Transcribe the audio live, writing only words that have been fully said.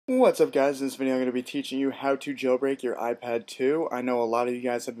What's up, guys? In this video I'm going to be teaching you how to jailbreak your iPad 2. I know a lot of you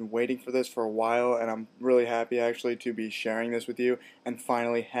guys have been waiting for this for a while, and I'm really happy actually to be sharing this with you and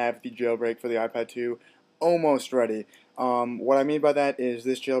finally have the jailbreak for the iPad 2 almost ready. What I mean by that is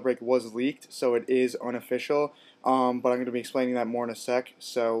this jailbreak was leaked, so it is unofficial, but I'm going to be explaining that more in a sec,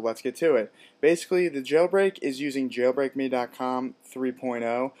 so let's get to it. Basically, the jailbreak is using jailbreakme.com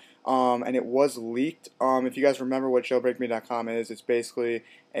 3.0. And it was leaked. If you guys remember what jailbreakme.com is, it's basically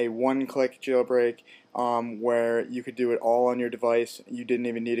a one-click jailbreak where you could do it all on your device. You didn't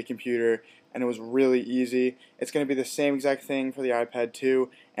even need a computer, and it was really easy. It's going to be the same exact thing for the iPad 2,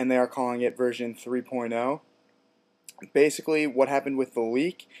 and they are calling it version 3.0. Basically, what happened with the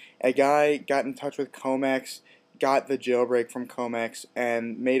leak, a guy got in touch with Comex, got the jailbreak from Comex,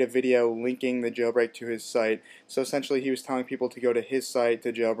 and made a video linking the jailbreak to his site. So essentially he was telling people to go to his site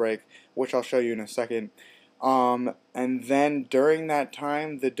to jailbreak, which I'll show you in a second. And then during that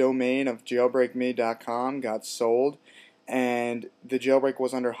time, the domain of jailbreakme.com got sold, and the jailbreak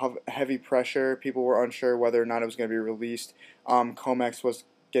was under heavy pressure. People were unsure whether or not it was going to be released. Comex was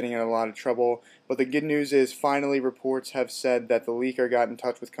getting in a lot of trouble, but the good news is finally reports have said that the leaker got in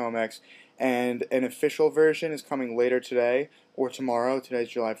touch with Comex, and an official version is coming later today or tomorrow. Today's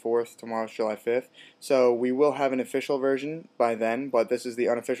July 4th, tomorrow's July 5th, so we will have an official version by then, but this is the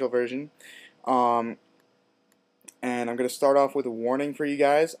unofficial version. And I'm going to start off with a warning for you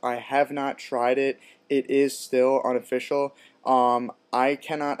guys. I have not tried it. It is still unofficial. I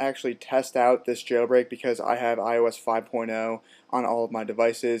cannot actually test out this jailbreak because I have iOS 5.0 on all of my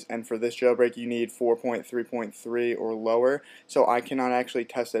devices, and for this jailbreak you need 4.3.3 or lower, so I cannot actually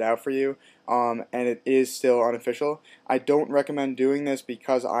test it out for you, and it is still unofficial. I don't recommend doing this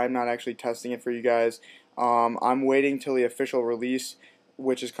because I'm not actually testing it for you guys. I'm waiting till the official release,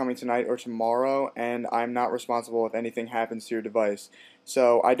 which is coming tonight or tomorrow, and I'm not responsible if anything happens to your device.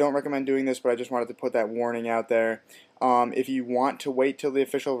 So I don't recommend doing this, but I just wanted to put that warning out there. If you want to wait till the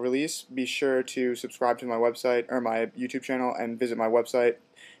official release, be sure to subscribe to my website or my YouTube channel and visit my website,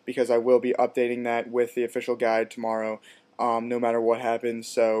 because I will be updating that with the official guide tomorrow, no matter what happens.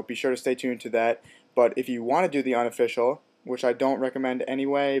 So be sure to stay tuned to that. But if you want to do the unofficial, which I don't recommend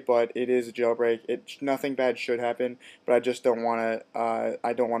anyway, but it is a jailbreak. Nothing bad should happen, but I just don't want to.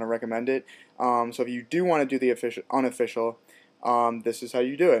 I don't want to recommend it. So if you do want to do the unofficial, this is how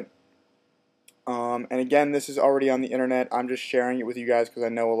you do it. And again, this is already on the internet. I'm just sharing it with you guys because I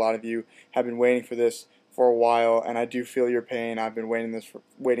know a lot of you have been waiting for this for a while, and I do feel your pain. I've been waiting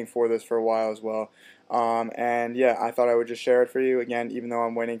for this for a while as well. And yeah, I thought I would just share it for you again, even though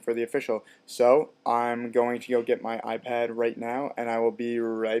I'm waiting for the official. So I'm going to go get my iPad right now, and I will be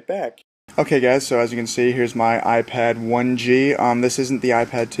right back. Okay, guys, so as you can see, here's my iPad 1G. This isn't the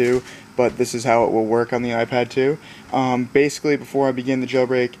iPad 2, but this is how it will work on the iPad 2. Basically, before I begin the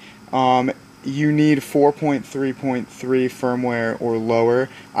jailbreak, you need 4.3.3 firmware or lower.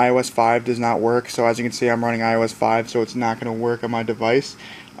 iOS 5 does not work, so as you can see, I'm running iOS 5, so it's not going to work on my device.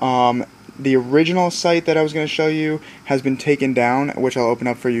 The original site that I was going to show you has been taken down, which I'll open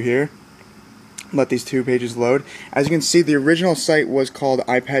up for you here. Let these two pages load. As you can see, the original site was called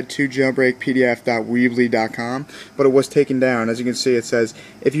iPad2jailbreakpdf.weebly.com, but it was taken down. As you can see, it says,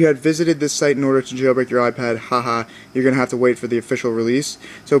 if you had visited this site in order to jailbreak your iPad, haha, you're going to have to wait for the official release.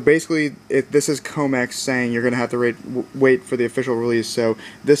 So basically, this is Comex saying you're going to have to wait for the official release. So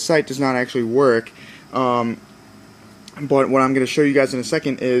this site does not actually work. But what I'm going to show you guys in a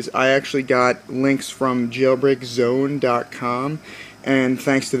second is I actually got links from jailbreakzone.com, and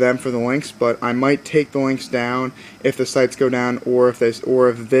thanks to them for the links, but I might take the links down if the sites go down, or if this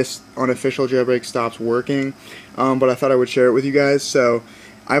unofficial jailbreak stops working. But I thought I would share it with you guys. So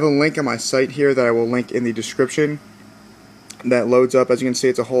I have a link on my site here that I will link in the description that loads up. As you can see,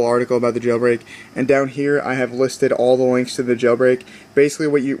 it's a whole article about the jailbreak, and down here I have listed all the links to the jailbreak. Basically,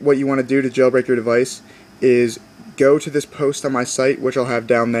 what you want to do to jailbreak your device is go to this post on my site, which I'll have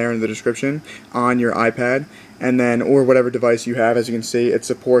down there in the description, on your iPad, and then, or whatever device you have. As you can see, it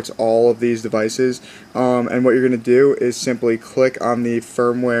supports all of these devices, and what you're going to do is simply click on the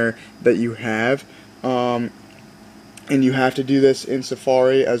firmware that you have, and you have to do this in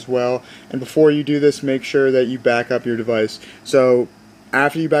Safari as well. And before you do this, make sure that you back up your device. So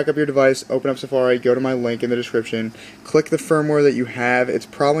after you back up your device, open up Safari, go to my link in the description, click the firmware that you have. It's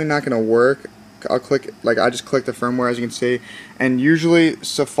probably not going to work. I just click the firmware, as you can see, and usually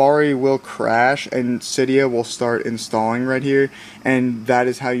Safari will crash and Cydia will start installing right here, and that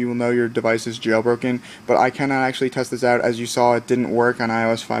is how you will know your device is jailbroken. But I cannot actually test this out. As you saw, it didn't work on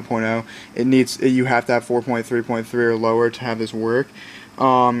iOS 5.0. You have to have 4.3.3 or lower to have this work.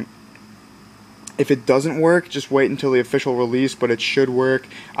 If it doesn't work, just wait until the official release, but it should work.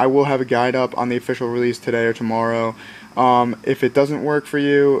 I will have a guide up on the official release today or tomorrow. If it doesn't work for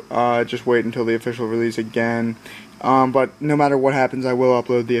you, just wait until the official release again. But no matter what happens, I will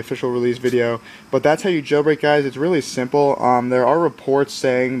upload the official release video. But that's how you jailbreak, guys. It's really simple. There are reports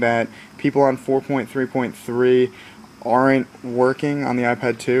saying that people on 4.3.3 aren't working on the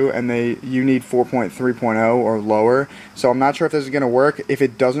iPad 2, and you need 4.3.0 or lower. So I'm not sure if this is going to work. If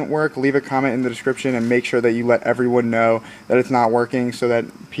it doesn't work, leave a comment in the description and make sure that you let everyone know that it's not working so that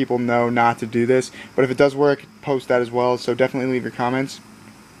people know not to do this. But if it does work, post that as well. So definitely leave your comments.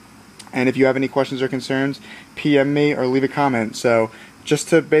 And if you have any questions or concerns, PM me or leave a comment. So just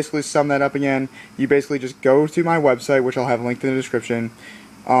to basically sum that up again, you basically just go to my website, which I'll have linked in the description.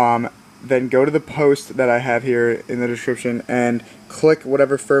 Then go to the post that I have here in the description and click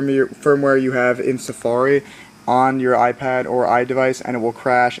whatever firmware you have in Safari on your iPad or iDevice, and it will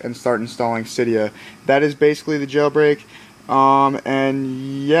crash and start installing Cydia. That is basically the jailbreak.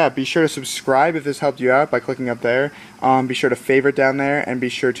 And yeah, be sure to subscribe if this helped you out by clicking up there. Be sure to favorite down there, and be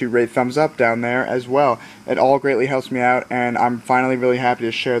sure to rate thumbs up down there as well. It all greatly helps me out, and I'm finally really happy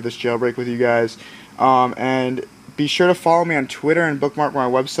to share this jailbreak with you guys. And be sure to follow me on Twitter and bookmark my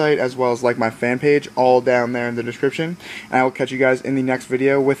website, as well as like my fan page, all down there in the description. And I will catch you guys in the next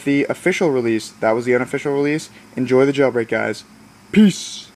video with the official release. That was the unofficial release. Enjoy the jailbreak, guys. Peace!